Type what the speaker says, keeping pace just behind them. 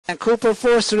And Cooper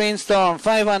 4, Serene Storm.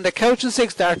 5 on the couch and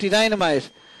 6, Darty Dynamite.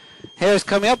 Here's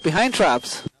coming up behind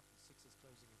traps.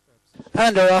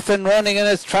 And they're off and running, and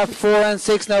it's trap 4 and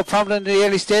 6 now prominent in the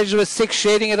early stages, with 6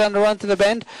 shading it on the run to the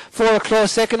bend. 4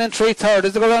 close second and 3 third.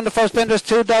 As they go around the first bend, there's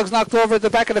 2 dogs knocked over at the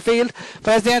back of the field.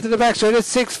 But as they enter the back straight, it's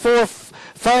 6, 4,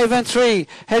 5 and 3.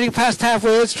 Heading past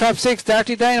halfway, it's trap 6.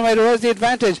 Darty Dynamite who has the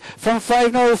advantage. From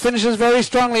 5 now, finishes very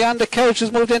strongly on the couch,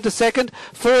 has moved into second.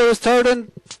 4 is third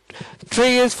and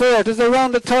 3 is fourth. As they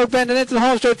round the third bend and into the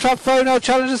home straight, trap 5 now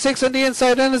challenges 6 on the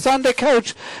inside, and it's on the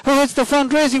couch who hits the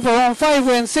front, racing for home. 5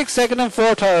 wins, 6 second and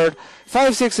 4 third.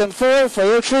 5, 6 and 4 for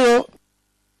your trio.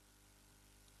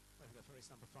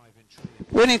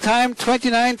 Winning time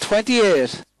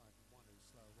 29:28.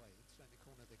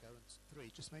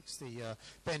 Just makes the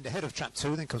bend ahead of trap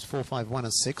 2, then comes 4, 5, 1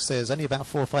 and 6. There's only about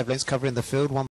 4 or 5 lengths covering the field.